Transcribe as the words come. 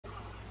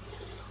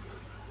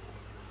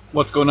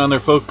What's going on there,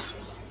 folks?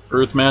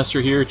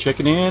 Earthmaster here,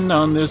 checking in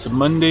on this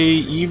Monday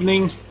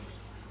evening,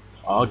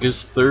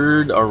 August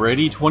 3rd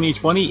already,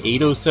 2020,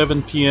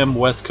 8:07 p.m.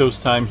 West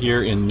Coast time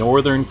here in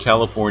Northern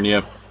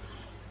California.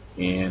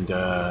 And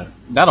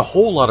not a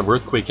whole lot of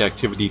earthquake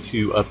activity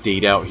to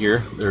update out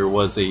here. There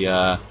was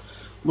a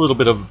little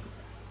bit of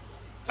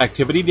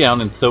activity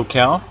down in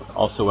SoCal,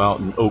 also out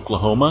in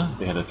Oklahoma.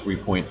 They had a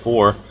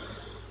 3.4.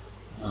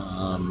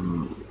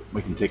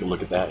 We can take a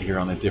look at that here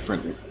on a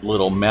different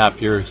little map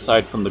here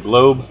aside from the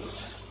globe.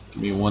 Give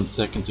me 1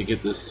 second to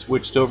get this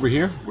switched over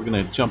here. We're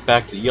going to jump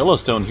back to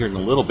Yellowstone here in a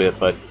little bit,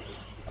 but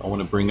I want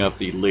to bring up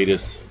the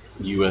latest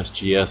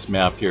USGS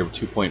map here of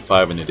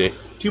 2.5 and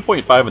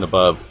 2.5 and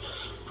above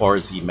as far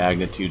as the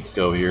magnitudes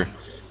go here.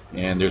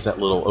 And there's that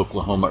little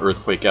Oklahoma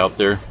earthquake out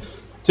there.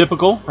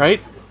 Typical,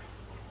 right?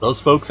 Those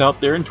folks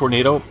out there in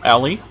Tornado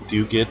Alley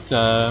do get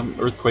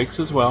earthquakes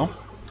as well.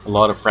 A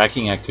lot of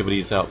fracking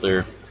activities out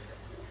there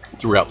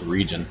throughout the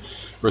region.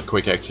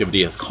 Earthquake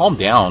activity has calmed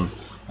down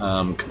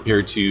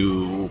compared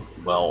to,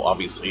 well,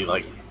 obviously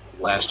like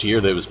last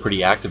year that was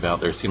pretty active out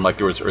there. It seemed like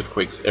there was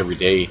earthquakes every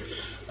day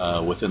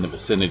within the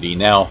vicinity.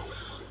 Now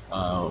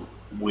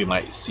we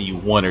might see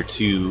one or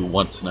two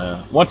once in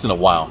a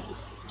while.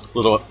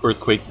 Little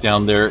earthquake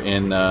down there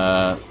in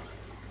right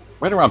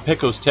around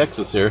Pecos,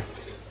 Texas there,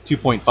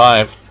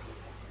 2.5.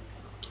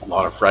 A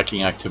lot of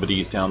fracking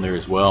activities down there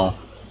as well.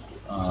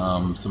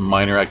 Some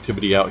minor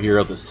activity out here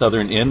at the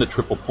southern end, the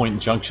Triple Point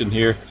Junction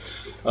here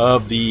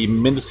of the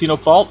Mendocino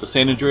Fault, the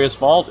San Andreas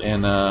Fault,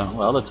 and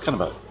well, that's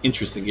kind of an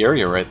interesting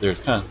area right there.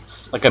 It's kind of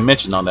like I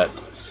mentioned on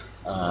that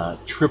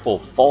triple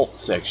fault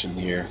section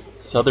here,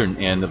 southern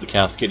end of the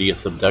Cascadia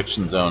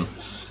subduction zone.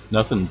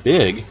 Nothing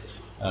big.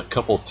 A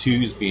couple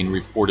twos being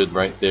reported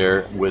right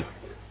there with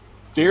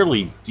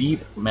fairly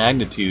deep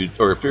magnitude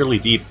or fairly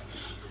deep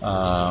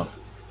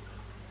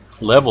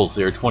levels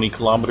there, 20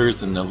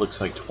 kilometers, and it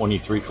looks like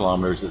 23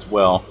 kilometers as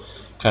well.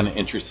 Kind of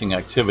interesting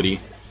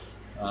activity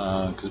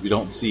because we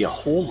don't see a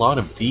whole lot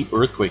of deep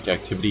earthquake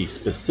activity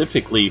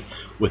specifically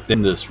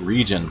within this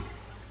region.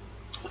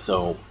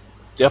 So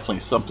definitely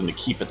something to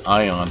keep an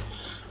eye on.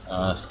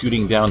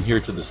 Scooting down here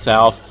to the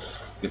south,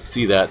 you can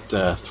see that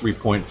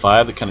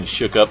 3.5 that kind of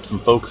shook up some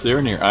folks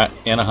there near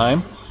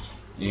Anaheim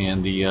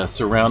and the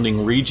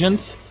surrounding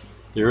regions.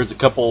 There is a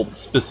couple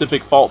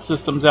specific fault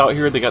systems out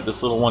here. They got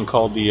this little one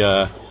called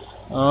the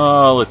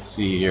let's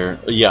see here.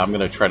 Yeah, I'm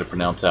going to try to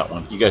pronounce that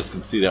one. You guys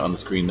can see that on the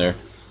screen there.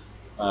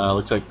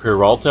 Looks like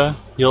Peralta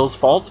Hills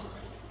Fault.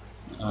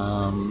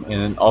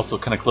 And also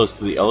kind of close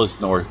to the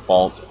Elsinore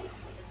Fault.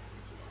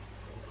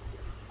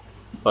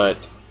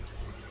 But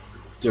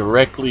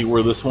directly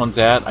where this one's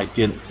at, I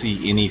didn't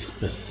see any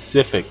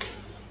specific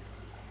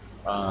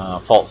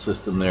fault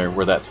system there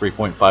where that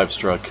 3.5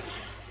 struck.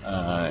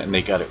 And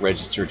they got it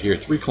registered here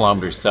 3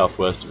 kilometers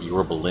southwest of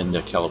Yorba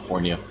Linda,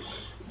 California.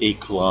 8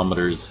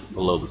 kilometers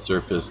below the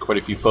surface. Quite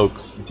a few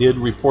folks did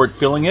report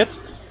feeling it,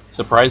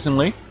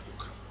 surprisingly.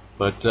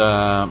 But,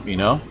 you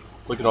know,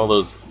 look at all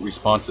those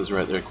responses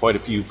right there. Quite a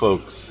few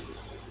folks.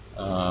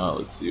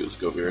 Let's see, let's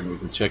go over here and we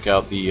can check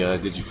out the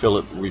did you feel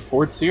it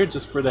reports here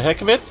just for the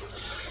heck of it.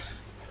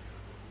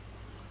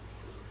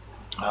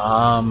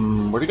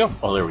 Where'd it go?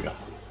 Oh, there we go.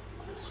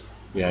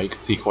 Yeah, you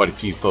can see quite a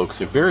few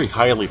folks. A very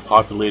highly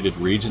populated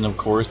region, of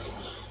course.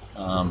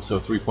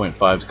 So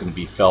 3.5 is going to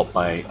be felt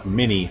by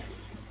many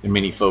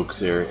folks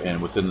there,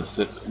 and within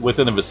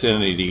the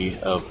vicinity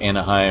of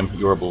Anaheim,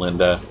 Yorba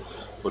Linda,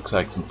 looks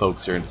like some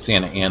folks there in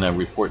Santa Ana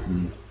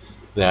reporting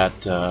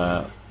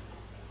that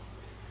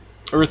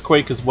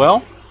earthquake as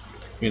well.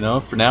 You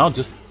know, for now,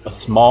 just a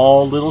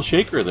small little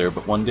shaker there,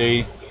 but one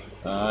day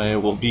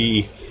it will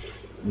be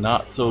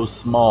not so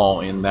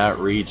small in that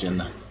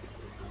region.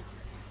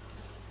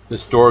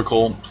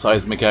 Historical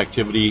seismic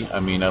activity, I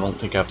mean, I don't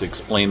think I have to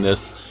explain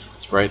this.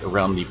 It's right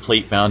around the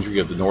plate boundary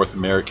of the North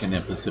American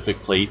and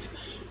Pacific plate.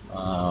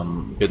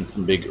 Been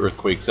some big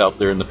earthquakes out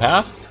there in the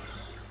past,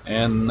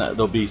 and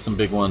there'll be some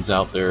big ones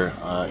out there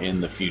in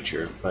the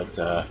future,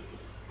 but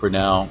for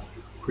now,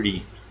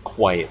 pretty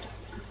quiet.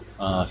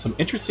 Some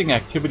interesting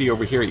activity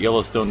over here at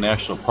Yellowstone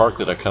National Park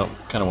that I kind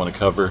of want to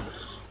cover,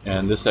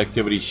 and this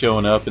activity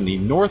showing up in the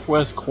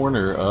northwest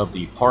corner of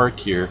the park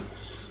here,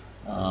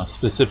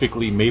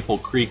 specifically Maple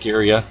Creek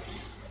area.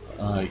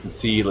 You can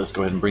see, let's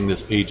go ahead and bring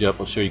this page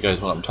up. I'll show you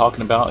guys what I'm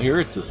talking about here.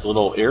 It's this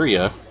little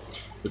area.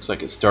 Looks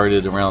like it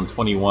started around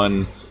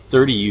 21:30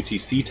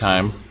 UTC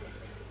time,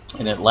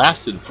 and it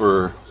lasted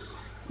for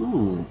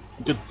a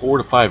good 4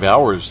 to 5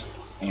 hours,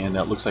 and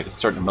it looks like it's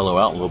starting to mellow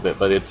out a little bit,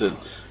 but it's a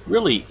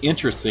really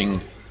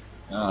interesting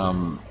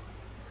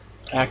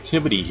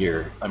activity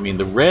here. I mean,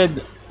 the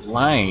red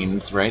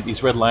lines, right?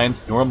 These red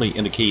lines normally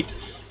indicate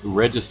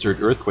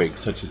registered earthquakes,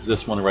 such as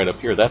this one right up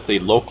here. That's a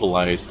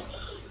localized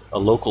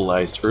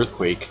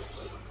earthquake.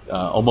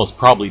 Almost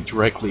probably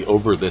directly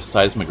over this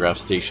seismograph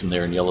station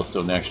there in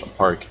Yellowstone National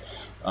Park.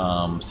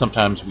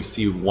 Sometimes we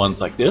see ones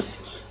like this.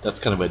 That's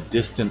kind of a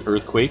distant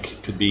earthquake.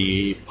 Could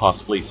be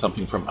possibly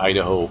something from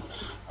Idaho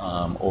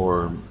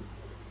or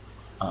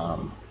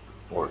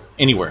or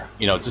anywhere,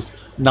 you know, just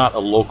not a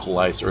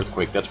localized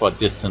earthquake. That's what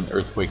distant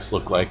earthquakes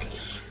look like.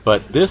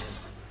 But this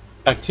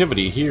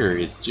activity here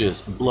is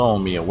just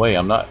blowing me away.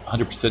 I'm not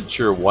 100%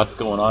 sure what's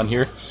going on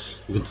here.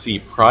 You can see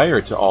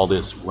prior to all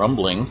this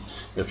rumbling,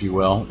 if you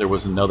will, there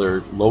was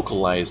another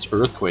localized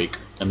earthquake,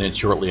 and then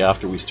shortly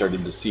after we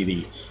started to see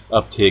the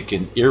uptick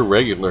in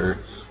irregular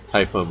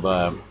type of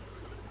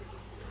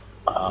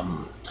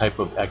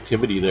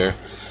activity there.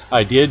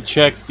 I did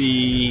check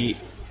the,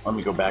 let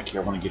me go back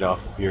here, I want to get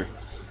off of here.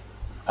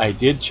 I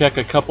did check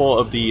a couple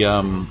of the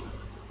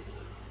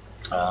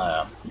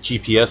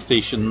GPS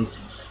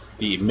stations,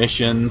 the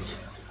missions,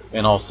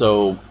 and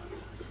also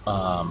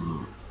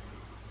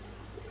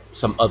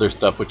some other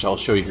stuff, which I'll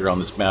show you here on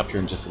this map here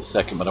in just a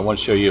second. But I want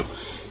to show you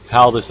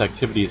how this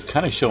activity is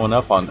kind of showing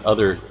up on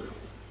other,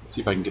 let's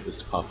see if I can get this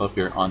to pop up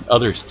here, on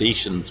other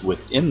stations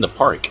within the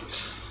park.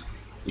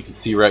 You can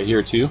see right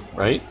here too,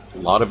 right? A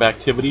lot of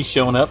activity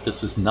showing up.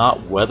 This is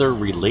not weather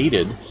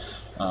related.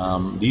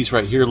 These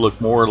right here look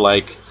more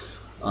like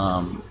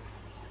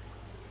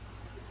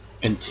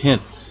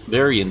intense,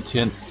 very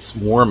intense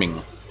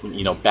swarming,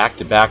 you know,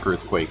 back-to-back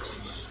earthquakes.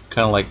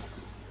 Kind of like,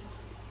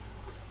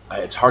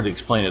 it's hard to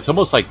explain. It's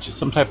almost like just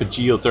some type of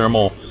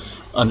geothermal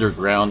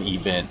underground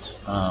event.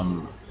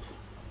 And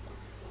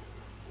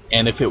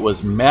if it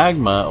was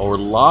magma or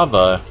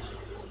lava,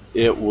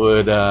 it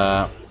would,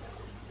 I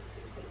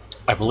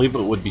believe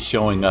it would be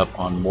showing up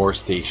on more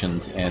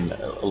stations and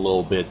a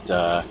little bit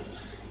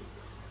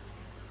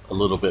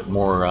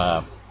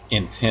more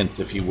intense,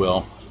 if you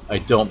will. I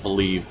don't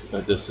believe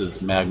that this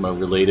is magma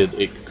related.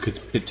 It could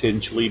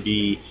potentially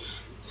be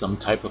some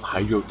type of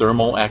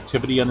hydrothermal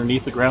activity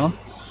underneath the ground.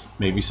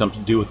 Maybe something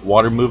to do with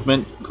water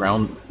movement,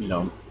 ground, you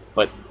know,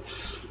 but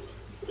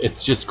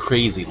it's just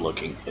crazy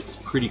looking. It's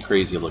pretty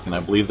crazy looking.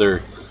 I believe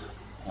they're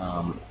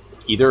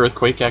either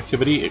earthquake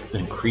activity,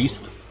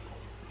 increased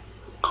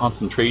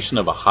concentration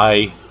of a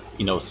high,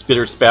 you know,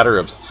 spitter spatter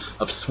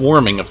of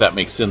swarming, if that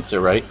makes sense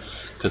there, right?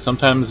 Because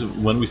sometimes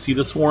when we see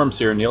the swarms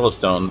here in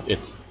Yellowstone,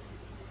 it's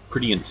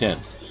pretty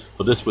intense.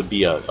 But this would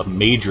be a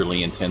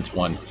majorly intense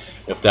one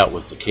if that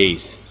was the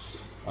case.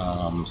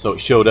 So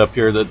it showed up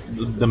here.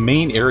 The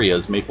main area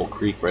is Maple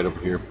Creek right over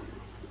here.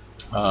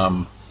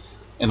 And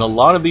a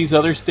lot of these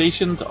other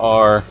stations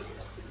are,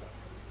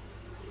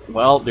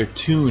 well, they're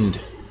tuned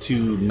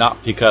to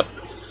not pick up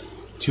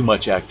too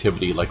much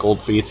activity. Like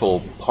Old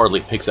Faithful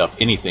hardly picks up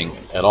anything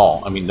at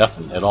all. I mean,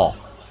 nothing at all.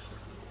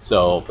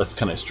 So that's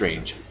kind of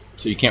strange.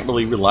 So you can't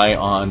really rely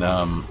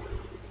on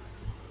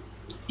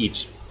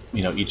each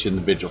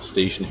individual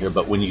station here.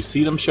 But when you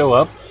see them show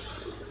up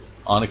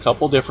on a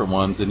couple different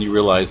ones, and you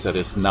realize that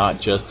it's not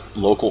just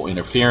local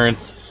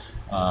interference,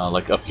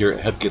 like up here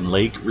at Hebgen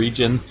Lake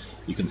region,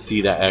 you can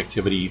see that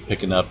activity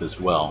picking up as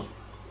well.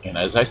 And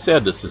as I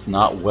said, this is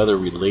not weather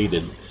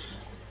related.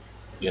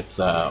 It's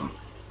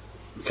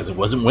because it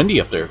wasn't windy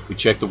up there. We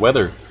checked the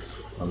weather.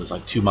 It was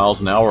like 2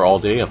 miles an hour all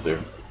day up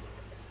there.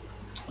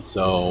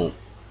 So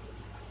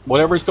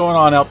whatever's going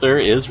on out there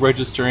is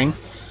registering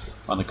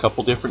on a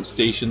couple different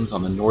stations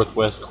on the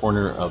northwest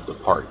corner of the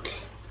park.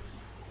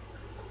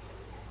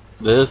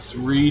 This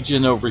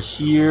region over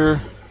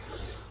here,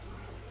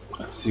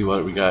 let's see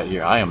what we got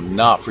here. I am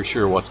not for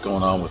sure what's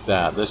going on with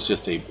that. That's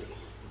just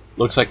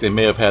looks like they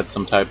may have had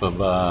some type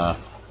of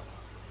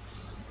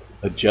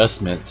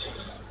adjustment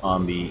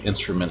on the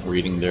instrument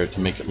reading there to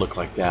make it look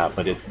like that,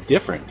 but it's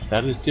different.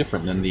 That is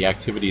different than the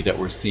activity that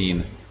we're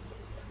seeing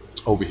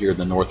over here in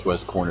the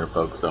northwest corner,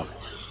 folks. So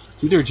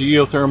it's either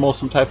geothermal,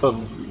 some type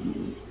of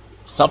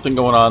something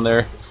going on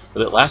there,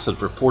 but it lasted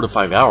for 4 to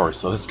 5 hours,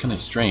 so that's kind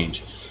of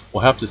strange.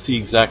 We'll have to see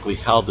exactly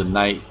how the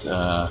night,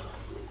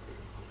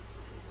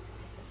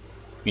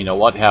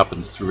 what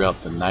happens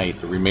throughout the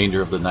night, the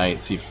remainder of the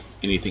night, see if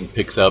anything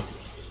picks up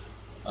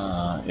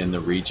in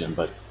the region.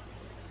 But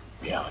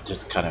yeah, it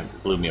just kind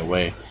of blew me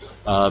away.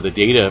 The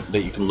data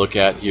that you can look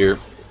at here,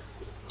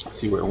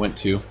 see where it went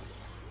to.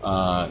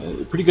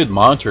 A pretty good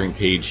monitoring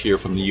page here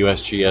from the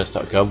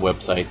usgs.gov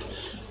website.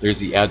 There's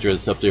the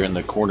address up there in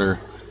the corner,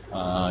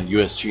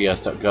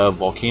 usgs.gov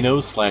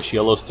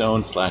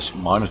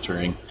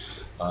volcanoes/Yellowstone/monitoring.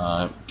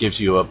 Gives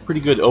you a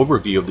pretty good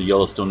overview of the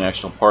Yellowstone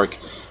National Park,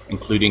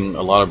 including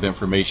a lot of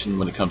information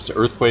when it comes to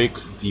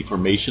earthquakes,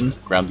 deformation,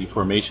 ground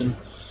deformation,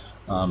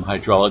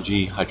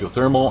 hydrology,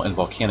 hydrothermal, and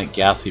volcanic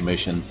gas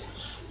emissions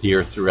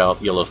here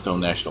throughout Yellowstone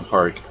National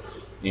Park.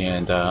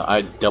 And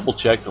I double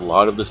checked a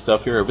lot of the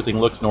stuff here. Everything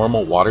looks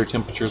normal. Water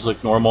temperatures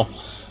look normal.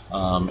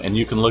 And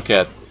you can look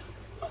at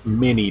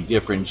many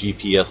different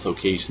GPS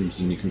locations,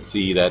 and you can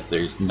see that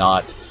there's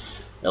not,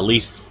 at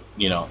least,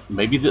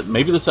 maybe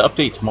this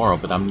update tomorrow,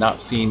 but I'm not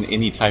seeing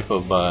any type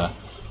of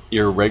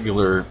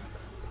irregular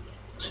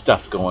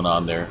stuff going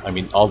on there. I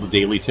mean, all the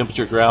daily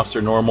temperature graphs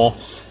are normal.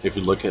 If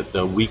you look at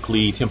the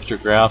weekly temperature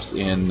graphs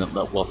in,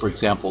 well, for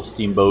example,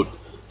 Steamboat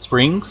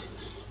Springs,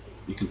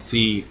 you can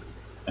see,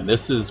 and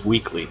this is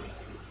weekly,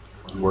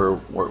 where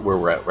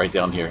we're at right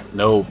down here.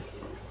 No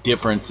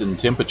difference in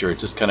temperature.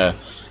 It's just kind of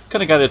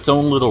got its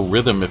own little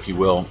rhythm, if you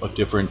will, of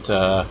different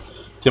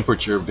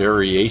temperature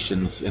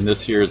variations. And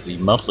this here is the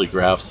monthly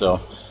graph,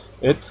 so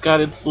it's got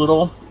its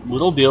little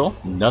deal.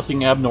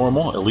 Nothing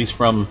abnormal, at least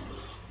from,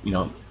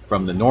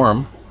 from the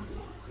norm.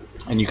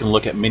 And you can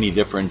look at many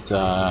different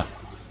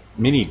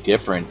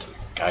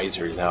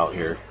geysers out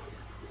here.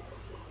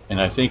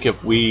 And I think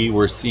if we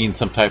were seeing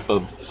some type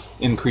of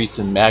increase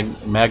in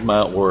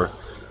magma or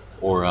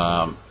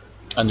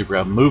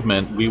underground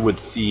movement, we would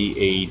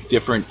see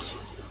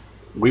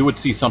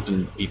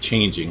something be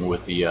changing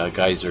with the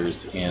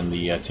geysers and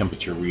the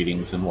temperature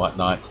readings and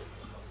whatnot.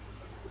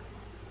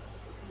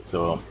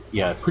 So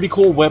yeah, pretty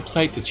cool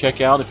website to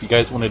check out if you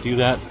guys want to do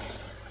that.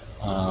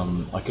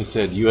 Like I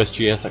said,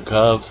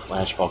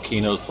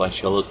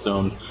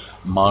 usgs.gov/volcanoes/Yellowstone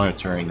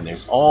monitoring, and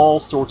there's all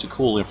sorts of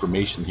cool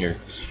information here.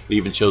 It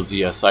even shows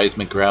the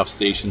seismograph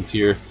stations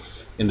here,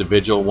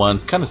 individual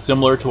ones, kind of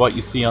similar to what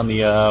you see on the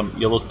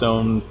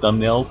Yellowstone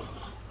thumbnails.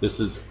 This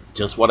is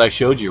just what I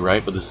showed you,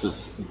 right? But this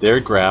is their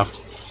graph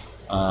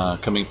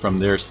coming from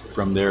their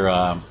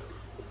website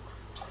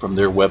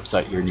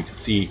here, and you can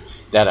see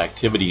that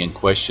activity in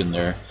question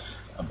there.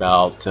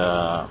 About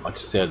like I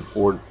said,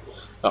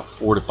 about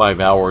 4 to 5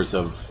 hours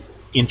of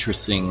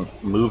interesting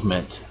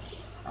movement.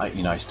 I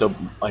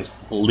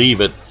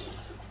believe it's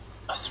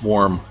a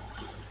swarm,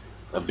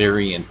 a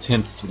very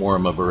intense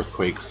swarm of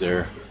earthquakes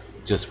there,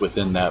 just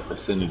within that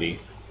vicinity.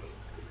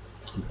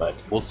 But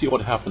we'll see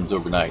what happens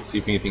overnight. See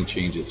if anything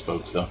changes,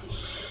 folks. So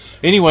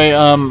anyway,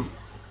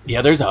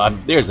 yeah, there's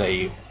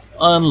a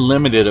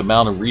unlimited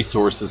amount of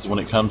resources when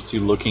it comes to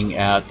looking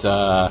at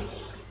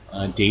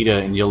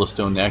data in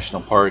Yellowstone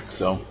National Park.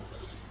 So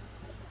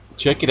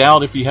check it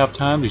out if you have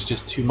time. There's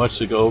just too much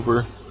to go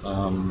over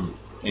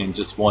in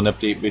just one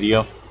update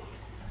video.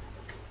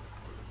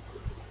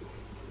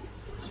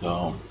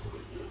 So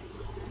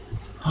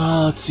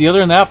let's see. Other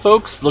than that,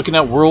 folks, looking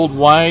at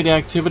worldwide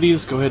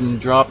activities, go ahead and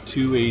drop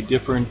to a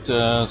different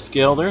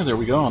scale there. There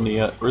we go on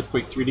the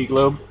earthquake 3D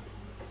globe.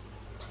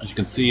 As you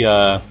can see,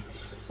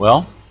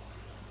 well,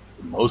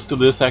 most of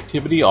this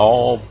activity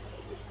all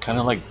kind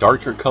of like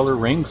darker color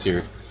rings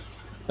here.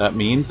 That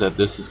means that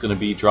this is going to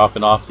be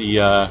dropping off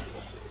the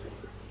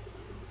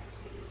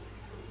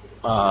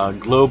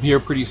globe here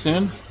pretty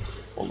soon.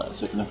 Hold on a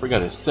second, I forgot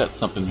to set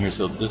something here,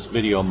 so this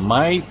video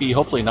might be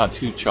hopefully not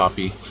too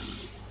choppy,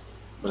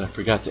 but I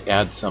forgot to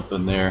add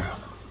something there.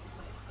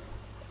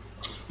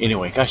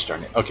 Anyway, gosh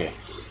darn it. Okay,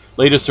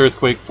 latest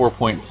earthquake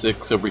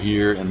 4.6 over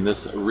here in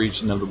this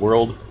region of the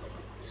world.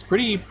 It's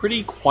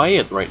pretty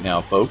quiet right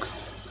now,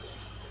 folks.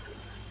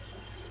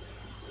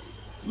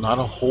 Not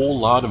a whole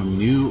lot of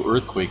new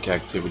earthquake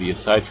activity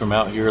aside from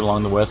out here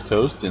along the west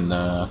coast and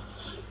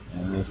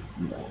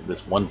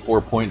this one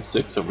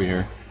 4.6 over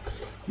here.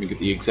 Let me get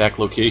the exact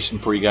location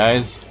for you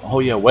guys. Oh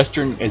yeah,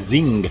 Western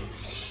Zing,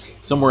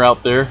 somewhere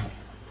out there.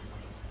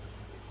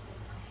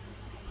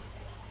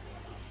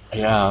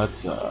 Yeah,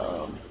 it's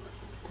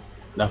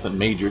nothing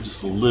major,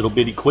 just a little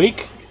bitty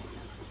quake.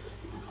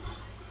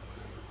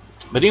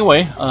 But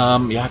anyway,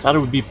 yeah, I thought it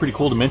would be pretty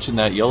cool to mention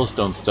that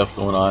Yellowstone stuff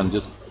going on.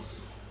 Just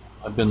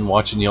I've been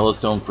watching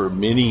Yellowstone for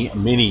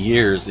many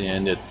years,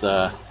 and it's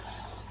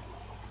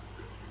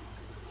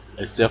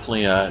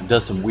definitely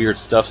does some weird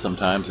stuff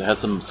sometimes. It has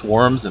some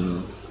swarms,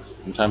 and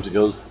sometimes it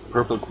goes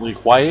perfectly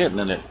quiet, and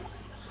then it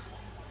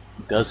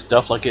does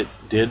stuff like it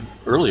did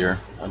earlier.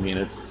 I mean,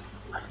 it's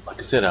like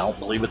I said, I don't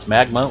believe it's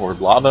magma or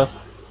lava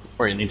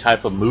or any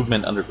type of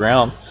movement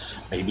underground.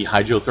 Maybe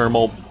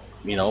hydrothermal,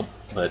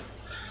 but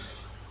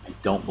I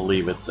don't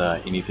believe it's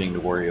anything to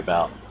worry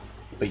about.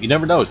 But you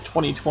never know. It's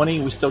 2020.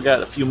 We still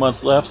got a few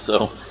months left,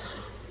 so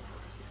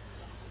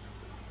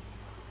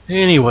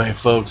anyway,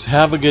 folks,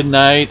 have a good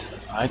night.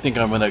 I think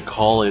I'm gonna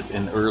call it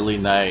an early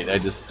night. I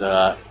just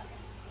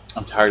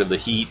I'm tired of the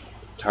heat,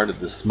 tired of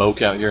the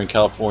smoke out here in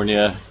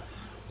California.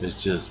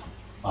 It's just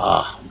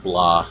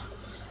blah.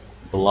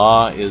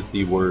 Blah is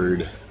the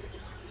word.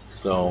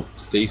 So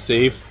stay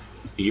safe,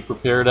 be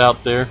prepared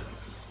out there.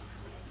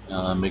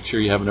 Make sure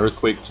you have an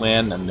earthquake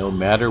plan, and no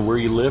matter where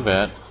you live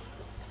at,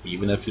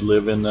 even if you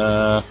live in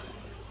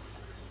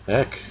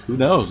heck, who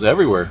knows,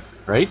 everywhere,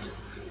 right?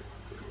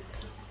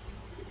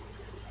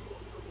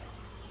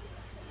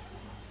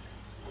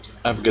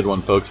 Have a good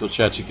one, folks. We'll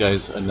chat you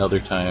guys another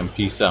time.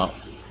 Peace out.